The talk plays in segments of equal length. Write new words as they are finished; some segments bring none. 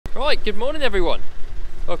Right, good morning everyone.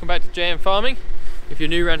 Welcome back to JM Farming. If you're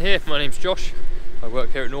new around here, my name's Josh. I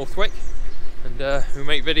work here at Northwick and we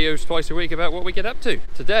make videos twice a week about what we get up to.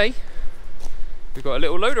 Today, we've got a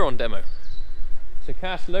little loader on demo. It's a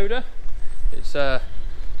cast loader. Its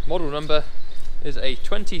model number is a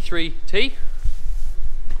 23T. This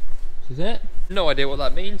is it. No idea what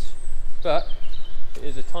that means, but it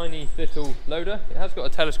is a tiny little loader. It has got a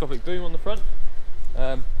telescopic boom on the front,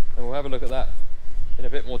 and we'll have a look at that in a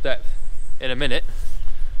bit more depth in a minute.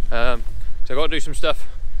 So I've got to do some stuff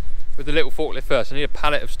with the little forklift first. I need a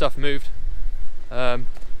pallet of stuff moved for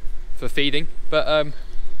feeding, but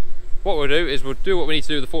what we'll do is we'll do what we need to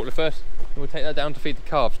do with the forklift first, and we'll take that down to feed the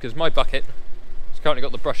calves, because my bucket has currently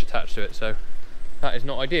got the brush attached to it, so that is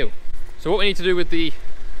not ideal. So what we need to do with the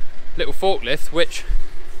little forklift, which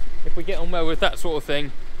if we get on well with that sort of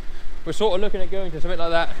thing, we're sort of looking at going to something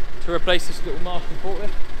like that to replace this little Marston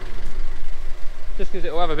forklift, just because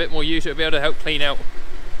it will have a bit more use. It'll be able to help clean out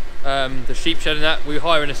the sheep shed and that. We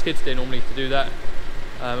hire in a skid steer normally to do that,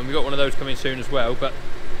 and we've got one of those coming soon as well, but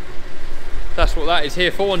that's what that is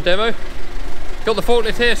here for on demo. Got the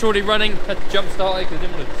forklift here, it's already running. Had to jump start it because I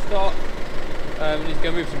didn't want it to start. We need to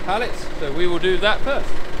go move some pallets, so we will do that first.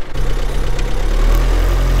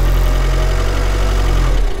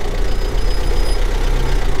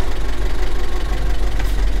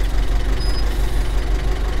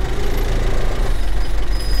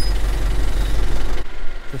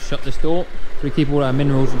 Just shut this door so we keep all our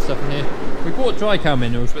minerals and stuff in here. We bought dry cow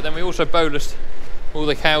minerals, but then we also bolused all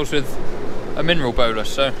the cows with a mineral bolus,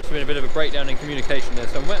 so there's been a bit of a breakdown in communication there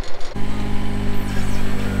somewhere.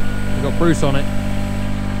 We've got Bruce on it.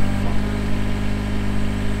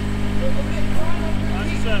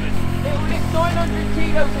 It'll lift 900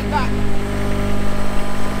 kilos at that.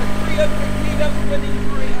 And 300 kilos when it's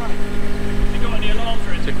free. Has it got any alarms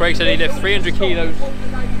or anything? So Craig said he lifts 300 kilos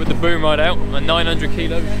with the boom right out and 900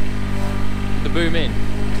 kilos with the boom in.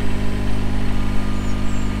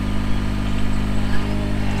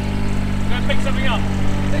 Go pick something up.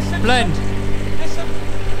 Blend. There's some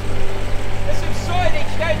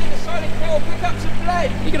silage down in the silage mill. Pick up some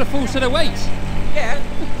blend. You got a full set of weights. Yeah,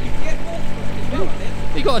 you can get more for it as well, I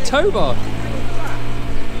think. You got a tow bar. Look at that.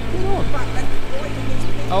 Come on. Back left, right, and it's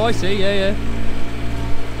big. Oh, I see. Yeah.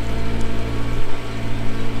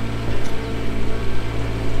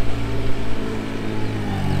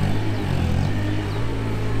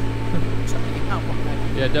 Something you can't walk out.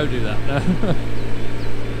 Yeah, don't do that. No.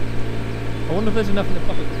 I wonder if there's enough in the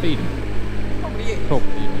bucket to feed them. Probably is.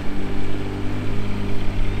 Probably. Yeah.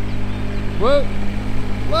 Whoa!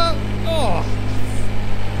 Whoa! Oh!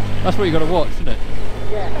 That's what you got to watch, isn't it?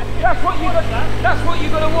 Yeah. That's what you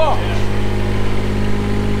got to watch.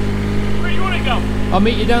 Where do you want it go? I'll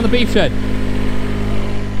meet you down the beef shed.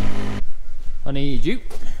 I need you.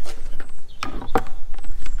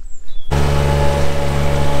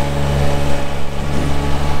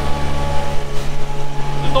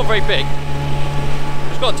 It's not very big.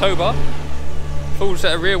 It's got a tow bar, full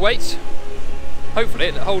set of rear weights. Hopefully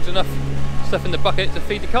it holds enough stuff in the bucket to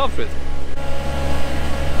feed the calves with.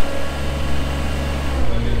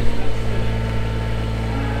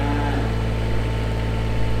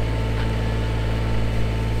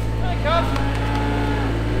 Hey, calves.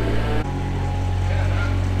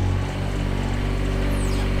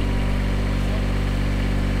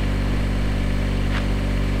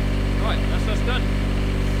 Right, that's us done.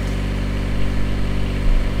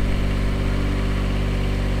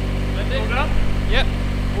 All done? Yep,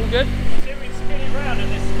 all good. See if we can spin it round in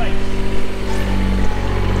this space.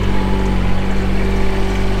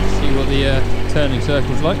 See what the turning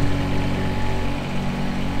circle's like.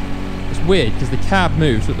 It's weird because the cab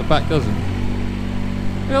moves but the back doesn't.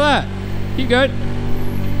 Look at that. Keep going.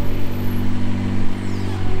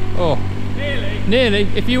 Oh, Nearly. nearly.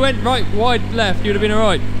 If you went right, wide left, you'd have been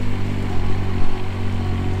alright.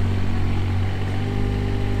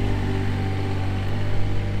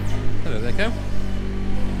 Hello there, cow.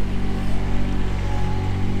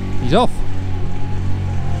 He's off.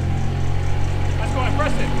 That's quite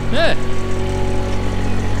impressive. Yeah.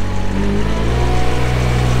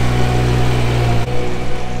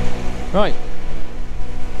 Right.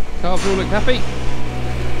 Calves all look happy.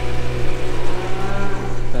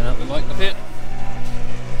 Turn out the light up here.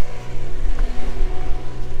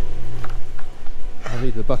 I'll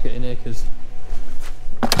leave the bucket in here because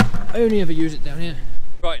I only ever use it down here.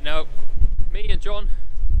 Right, now me and John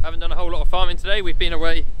haven't done a whole lot of farming today. We've been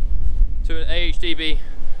away to an AHDB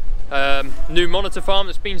new monitor farm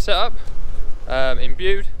that's been set up in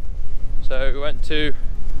Bude. So we went to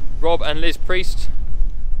Rob and Liz Priest.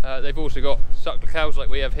 They've also got suckler cows like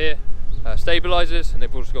we have here, stabilisers, and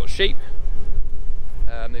they've also got sheep.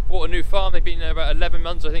 They bought a new farm. They've been there about 11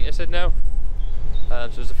 months, I think they said now. So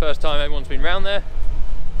it's the first time everyone's been round there.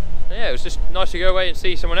 And yeah, it was just nice to go away and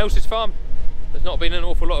see someone else's farm. There's not been an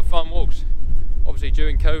awful lot of farm walks, obviously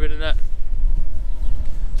during COVID and that.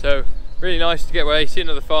 So really nice to get away, see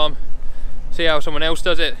another farm, see how someone else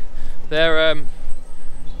does it. They're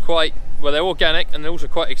quite, well, they're organic, and they're also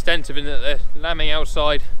quite extensive in that they're lambing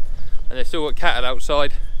outside, and they've still got cattle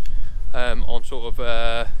outside on sort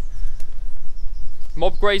of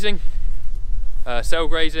mob grazing, cell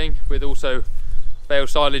grazing, with also bale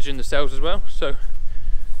silage in the cells as well. So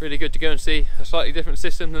really good to go and see a slightly different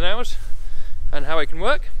system than ours and how it can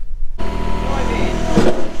work. Drive in.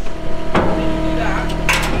 Then you do that.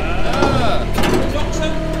 Doctor.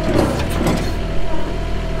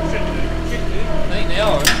 Should do. I think they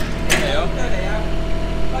are. They are. No, they are.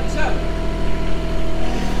 Like so.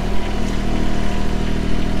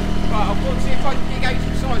 Right, I've got to see if I can dig out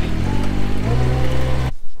some silage.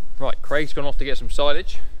 Right, Craig's gone off to get some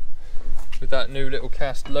silage with that new little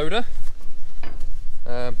cast loader.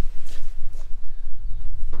 And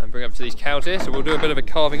bring up to these cows here, so we'll do a bit of a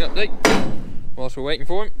calving update whilst we're waiting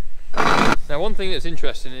for him. Now, one thing that's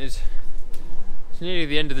interesting is it's nearly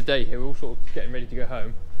the end of the day here. We're all sort of getting ready to go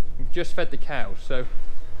home. We've just fed the cows, so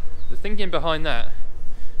the thinking behind that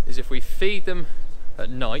is if we feed them at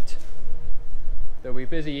night, they'll be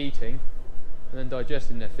busy eating and then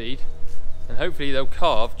digesting their feed, and hopefully they'll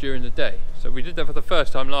calve during the day. So we did that for the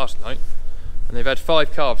first time last night, and they've had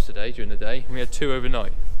 5 calves today during the day, and we had 2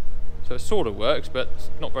 overnight. So it sort of works, but it's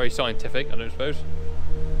not very scientific, I don't suppose.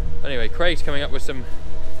 Anyway, Craig's coming up with some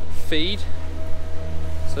feed,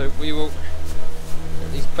 so we will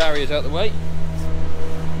get these barriers out of the way.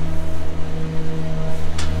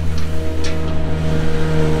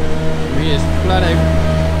 Here he is, flat out.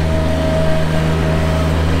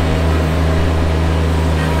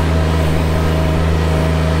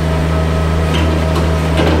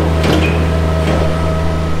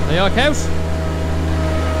 They are cows.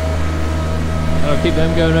 I'll keep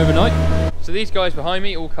them going overnight. So these guys behind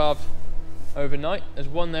me all calved overnight. There's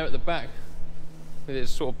one there at the back with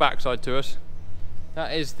its sort of backside to us.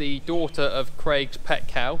 That is the daughter of Craig's pet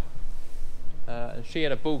cow. And she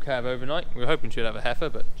had a bull calf overnight. We were hoping she'd have a heifer,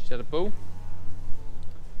 but she's had a bull.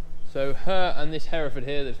 So her and this Hereford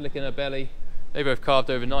here that's licking her belly, they both calved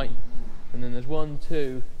overnight. And then there's 1,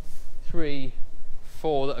 2, 3,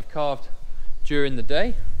 4 that have calved during the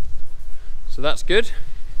day. So that's good.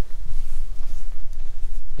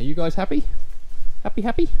 Are you guys happy?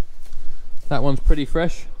 Happy? That one's pretty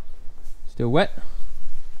fresh, still wet.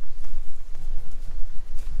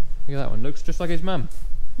 Look at that one, looks just like his mum.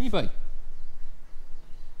 eBay.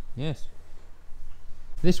 Yes.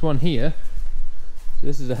 This one here,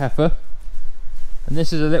 this is a heifer, and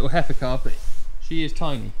this is a little heifer calf, but she is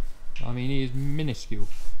tiny. I mean, he is minuscule.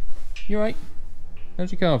 You right?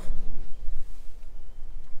 How's your calf?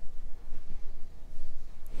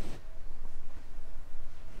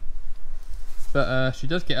 But she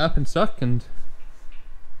does get up and suck, and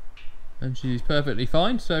she's perfectly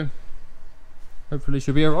fine, so hopefully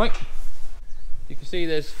she'll be alright. You can see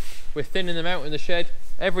we're thinning them out in the shed.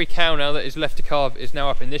 Every cow now that is left to calve is now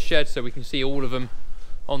up in this shed, so we can see all of them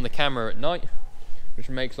on the camera at night, which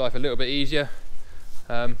makes life a little bit easier,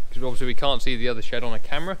 because obviously we can't see the other shed on a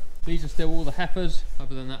camera. These are still all the heifers,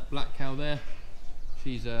 other than that black cow there.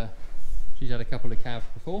 She's had a couple of calves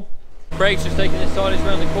before. Craig's just taking this silage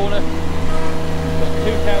around the corner. We've got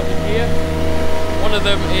 2 cows in here. One of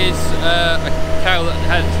them is a cow that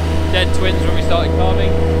had dead twins when we started calving,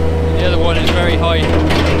 and the other one is very high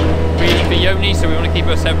breeding for yoni, so we want to keep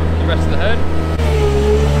her separate from the rest of the herd.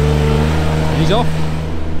 He's off.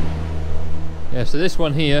 Yeah, so this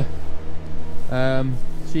one here,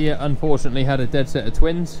 she unfortunately had a dead set of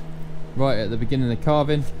twins right at the beginning of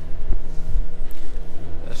calving.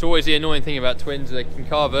 That's always the annoying thing about twins, they can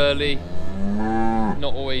calve early,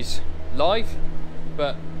 not always live,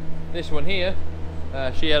 but this one here,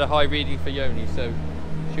 she had a high reading for yoni, so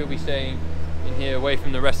she'll be staying in here away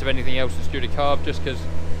from the rest of anything else that's due to calve, just because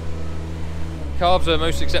calves are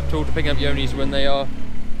most acceptable to pick up yonis when they are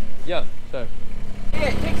young. So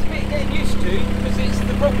yeah, it takes a bit getting used to, because it's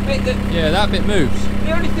the wrong bit that... Yeah, that bit moves.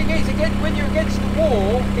 The only thing is, again, when you're against the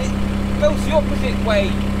wall, it goes the opposite way.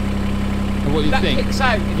 And what you that think? kicks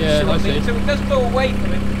out, Yeah, I see. So it does go away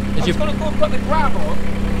from it. I'm just going to go and put the grab on.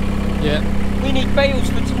 Yeah. We need bales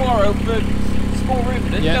for tomorrow for small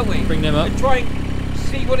ruminants, Yeah, don't we? bring them up. And try and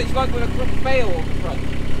see what it's like with a bale on the front.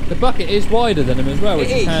 The bucket is wider than them as well, which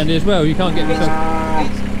is handy as well. You can't get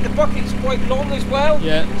the bucket's quite long as well.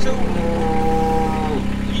 Yeah. So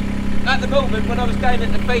at the moment, when I was down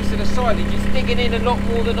at the base of the silage, it's digging in a lot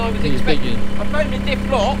more than I was expecting. I found the diff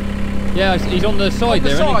lock. Yeah, he's on the side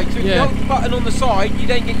there, so isn't he? if you hold the button on the side, you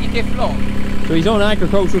don't get your diff lock. So he's on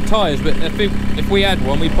agricultural tyres, but if we had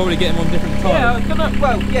one, we'd probably get him on different tyres. Yeah, I don't know.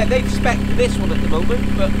 Well, yeah, they've spec'd this one at the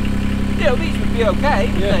moment, but you know, these would be okay,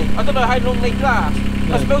 wouldn't they? I don't know how long they last.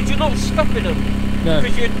 No. I suppose you're not stuffing them. No.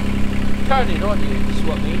 Because you're turning, aren't you? This is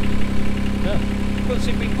what I mean. Yeah. Let's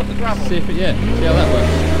see if we can put the gravel. See how that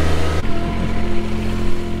works.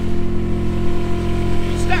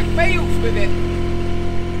 You stack bales with it.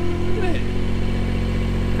 Look at it.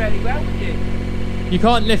 Fairly well, wouldn't you? You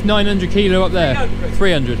can't lift 900 kilo up there.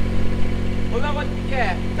 300. 300. Well, that one,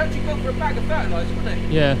 yeah. Don't you go for a bag of fertiliser, wouldn't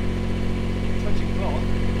it? Yeah. Touching cloth.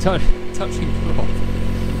 Touching cloth.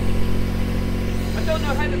 I don't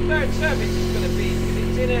know how the third service is going to be, because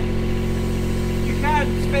it's in a... You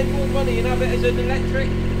can spend more money and have it as an electric.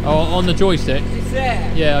 Oh, on the joystick? It's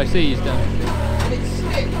there. Yeah, I see he's done. And it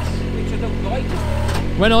sticks, which I don't like.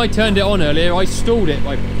 When I turned it on earlier, I stalled it.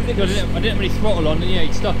 I didn't really throttle on, and yeah,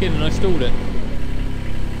 it stuck in and I stalled it.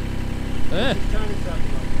 Yeah.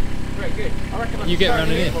 Very good. I reckon I You can get turn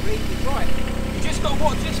round it in in, probably. You try it. You just got to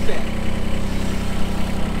watch this bit.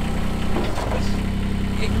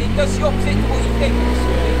 It does the opposite to what you think,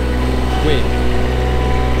 really. Weird.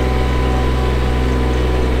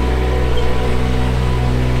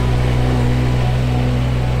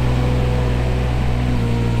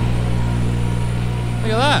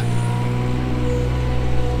 Look at that.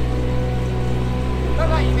 Not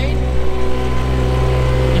like you mean.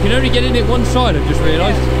 You can only get in it one side, I've just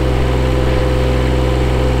realised. Yeah.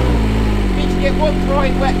 You need to get one dry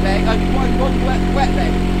wet leg, only one wet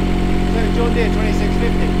leg. So John Deere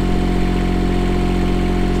 2650.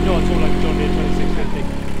 No, it's all like John Deere 2650.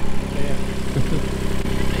 Yeah.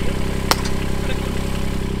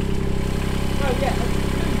 Well, yeah.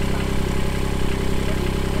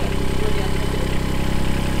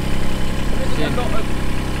 A lot of,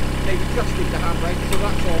 they've adjusted the handbrake, so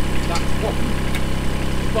that's on, that's one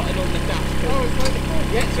button on the dash. Oh, it's like the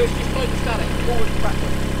forward. Yeah, so it's just like the static, forward and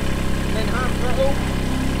backward. And then hand throttle.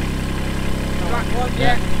 Back one,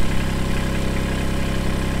 yeah.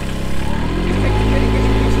 Just take a minute, get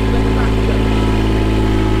used to let the back go.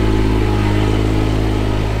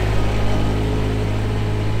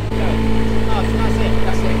 No. Oh, so that's it.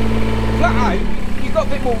 That's it. Flat out, you've got a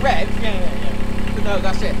bit more rev. Yeah. But no,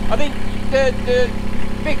 that's it. I think the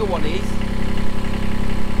bigger one is.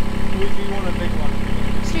 Would you want a big one?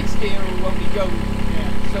 Skid steer will only go. Yeah.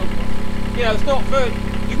 So, you know, it's not for.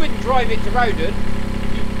 You wouldn't drive it to Roden.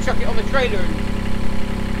 You chuck it on the trailer. And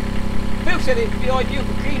Phil said it'd be ideal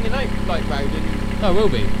for cleaning out like Roden. Oh, it will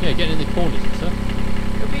be. Yeah, getting in the corners and stuff.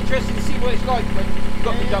 It'll be interesting to see what it's like when you've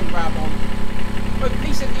got the dung grab on. But at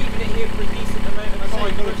least leaving it here for a decent amount of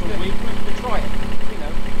time for us to try it. You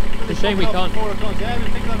know. It's a shame we can't. 4 o'clock. Yeah, we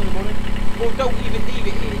pick it up in the morning. Or don't even leave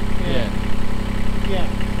it here. Yeah.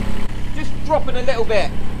 Just dropping a little bit.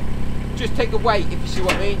 Just take a weight, if you see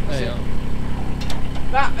what I mean. There you are.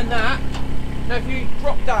 That and that. Now if you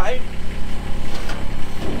drop down,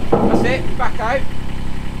 that's it, back out.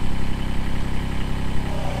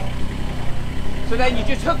 So then you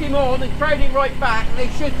just hook him on and crowd him right back and they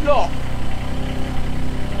should lock.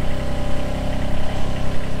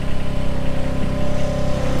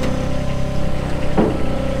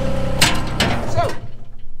 So,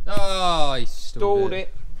 Oh, I stalled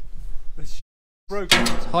it. Broken.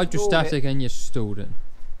 It's hydrostatic and you stalled it.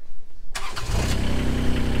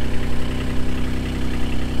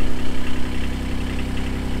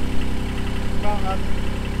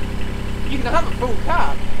 you can have a full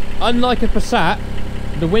cab. Unlike a Passat,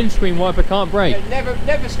 the windscreen wiper can't brake. It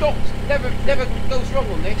never stops, never goes wrong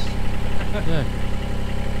on this. No.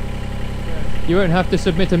 You won't have to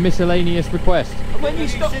submit a miscellaneous request. And when you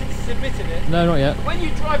stop, submitted it. No, not yet. when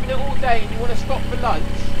you're driving it all day and you want to stop for lunch,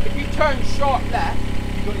 if you turn sharp left,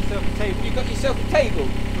 You got yourself a table. you've got yourself a table.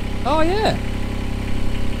 Oh yeah.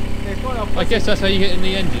 Yeah, quite up. I guess that's how you get in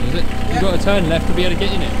the engine, is it? Yeah. You've got to turn left to be able to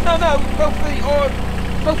get in it. No,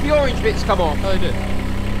 both the orange bits come on. Oh, they do.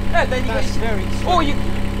 Yeah, then you That's very or you,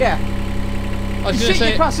 yeah. I was You going to sit say,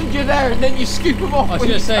 your passenger there and then you scoop them off I was when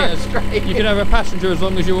going you to say, turn straight. you can have a passenger as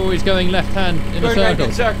long as you're always going left hand in a Going round circle.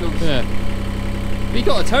 in circles. Yeah. But you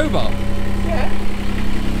got a tow bar. Yeah.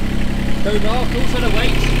 Tow bar, full set of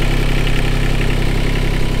weights.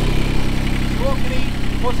 What can he,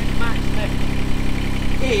 what's his max left?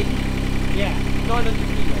 In Yeah. 900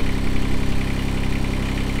 kilos.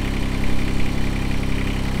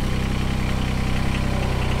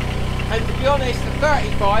 And to be honest, the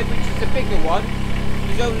 35, which is the bigger one,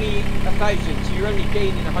 is only 1,000, so you're only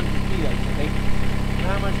gaining 100 kilos, I think.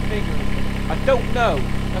 How much bigger is it? I don't know.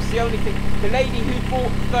 That's the only thing. The lady who bought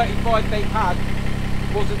the 35 they had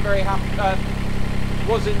wasn't very happy.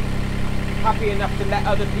 Wasn't happy enough to let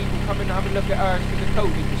other people come and have a look at hers because of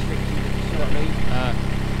COVID restrictions. You see what I mean?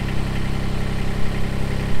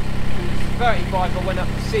 35 I went up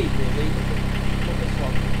to see really. Not this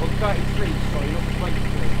one. Or 33, sorry, not the 23.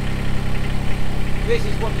 This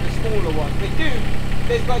is one of the smaller ones. They do,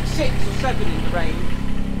 there's like 6 or 7 in the range.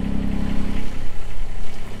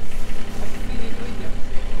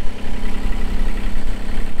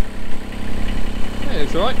 Yeah,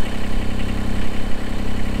 it's alright.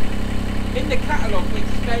 In the catalogue, which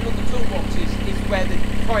is down on the toolboxes, is where the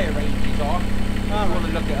tyre ranges are. If you want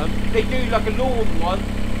to look at them. They do like a lawn one,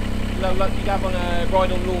 you know, like you'd have on a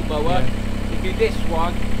ride on lawnmower. Yeah. They do this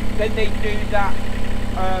one. Then they do that,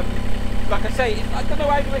 like I say, I don't know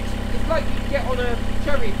how to explain. It's like you get on a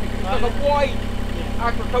cherry picker. It's like a wide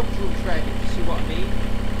agricultural tread, if you see what I mean.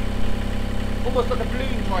 Almost like a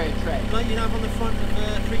balloon tyre tread. Like you have on the front of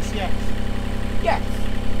the 3CX. Yes,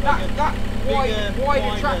 Like that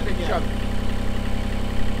wider traffic jump,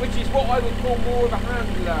 which is what I would call more of a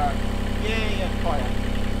handler tyre.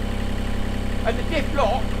 And the diff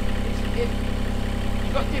lock,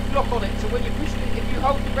 you've got diff lock on it, so when you push it, if you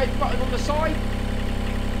hold the red button on the side,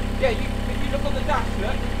 if you look on the dash,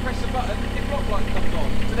 look, and you press the button, the diff lock light comes on.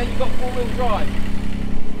 So then you've got 4-wheel drive.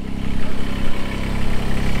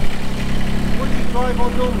 What do you drive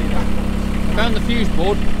on normally then? I found the fuse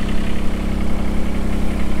board.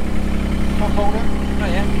 Cup holder? Oh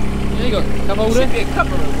yeah. Yeah, you got a cup holder. Should be a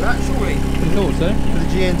cover over that, surely. I thought so. For the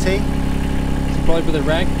GNT? Supplied with a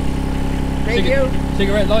rag. Radio,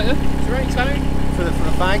 Cigarette lighter. tone. For the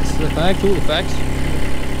fags? For the fags, all the fags.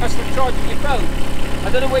 That's for charging your phone. I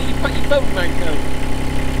don't know where you put your phone mount though.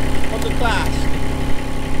 On the glass.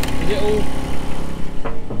 Is it all?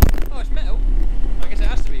 Oh, it's metal. I guess it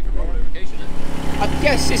has to be for proper lubrication, isn't it? I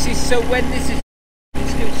guess this is so when this is you can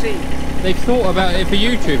still see. They've thought about it for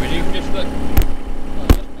YouTube, and you can just look. Oh,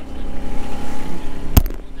 that's plastic.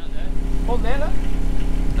 Down there. On there, look.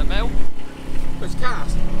 Is that metal? It's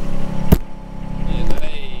cast.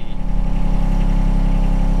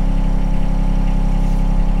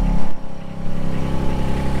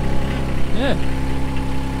 Yeah.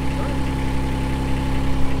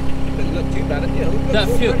 Doesn't look too bad, you know. That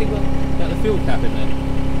fuel. Got the fuel cap in there.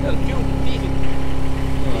 No, fuel, diesel.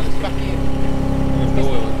 Oh, Diesel back in. There's the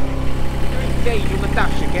oil. Gauge on the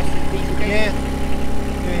dash, I guess. Diesel gauge.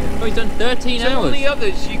 Oh, he's done 13 So hours. on the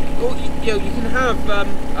others, you can have.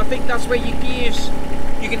 I think that's where your gears.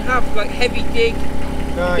 You can have like heavy dig.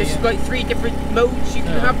 There's like 3 different modes you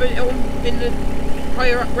can have it on in the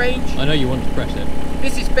higher up range. I know you want to press it.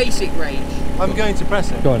 This is basic range. I'm going to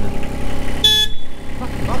press it. Go on then.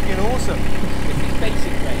 Fucking awesome. This is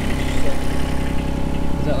basic range.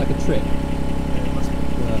 Is that like a trick? It must be.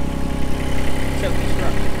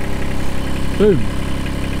 Self-destruct. Boom.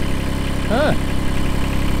 Ah.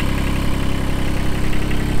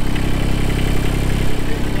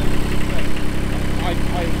 I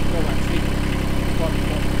well actually.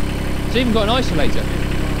 It's even got an isolator.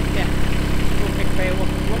 Yeah. We'll pick bail off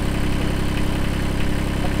the block.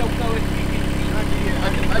 I don't know if you can.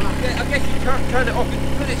 I guess you can't turn it off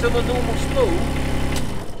because it's on a normal spool.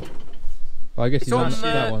 Well, I guess It's he's on on,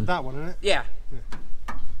 that one. That one, isn't it? Yeah.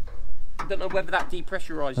 I don't know whether that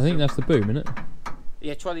depressurizes. I think that's the boom, isn't it?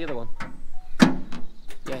 Yeah, try the other one.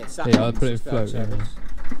 Yeah, it's that Yeah, one. I'll put it in It's float. about- Yeah.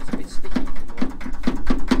 It's a bit sticky.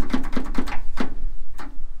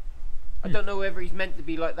 I don't know whether he's meant to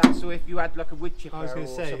be like that, so if you had like a wood chipper I was or gonna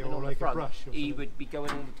say, something or on like a the front, brush or he something. would be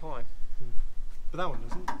going all the time. But that one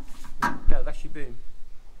doesn't. No, that's your boom.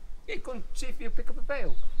 Yeah, go and see if you'll pick up a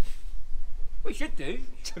bail. We should do.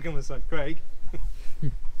 Took him aside, Craig.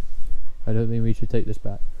 I don't think we should take this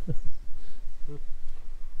back.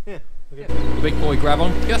 Yeah. Okay. The big boy grab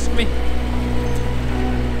on. Just me.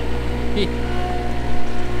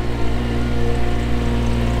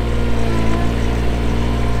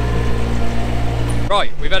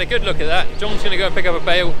 Right, we've had a good look at that. John's going to go and pick up a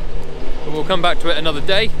bale, but we'll come back to it another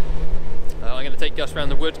day. I'm going to take Gus around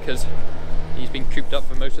the wood because he's been cooped up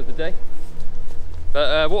for most of the day.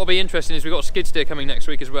 But what will be interesting is we've got a skid steer coming next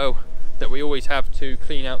week as well that we always have to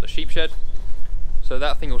clean out the sheep shed. So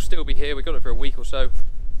that thing will still be here. We've got it for a week or so.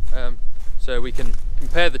 So we can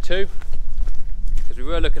compare the two, because we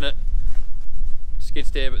were looking at skid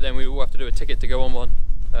steer, but then we will have to do a ticket to go on one,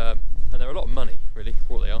 and they're a lot of money really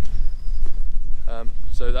for what they are.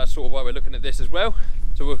 So that's sort of why we're looking at this as well.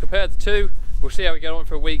 So we'll compare the two, we'll see how we get on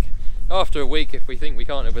for a week. After a week, if we think we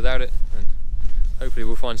can't live without it, then hopefully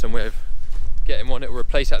we'll find some way of getting one that will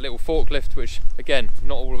replace that little forklift, which again,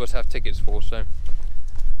 not all of us have tickets for. So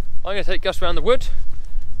I'm going to take Gus around the wood.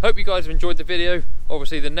 Hope you guys have enjoyed the video.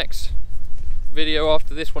 Obviously the next video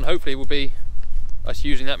after this one hopefully will be us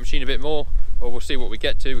using that machine a bit more, or we'll see what we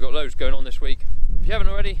get to. We've got loads going on this week. If you haven't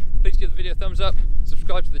already, please give the video a thumbs up,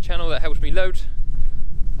 subscribe to the channel, that helps me loads.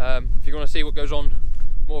 If you want to see what goes on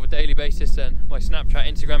more of a daily basis, then my Snapchat,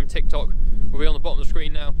 Instagram and TikTok will be on the bottom of the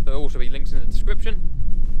screen now. There'll also be links in the description.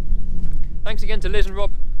 Thanks again to Liz and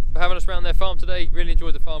Rob for having us around their farm today. Really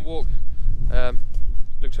enjoyed the farm walk.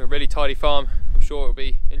 Looks like a really tidy farm. I'm sure it'll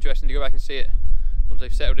be interesting to go back and see it once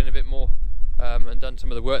they've settled in a bit more and done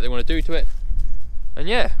some of the work they want to do to it. And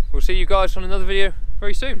yeah, we'll see you guys on another video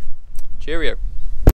very soon. Cheerio.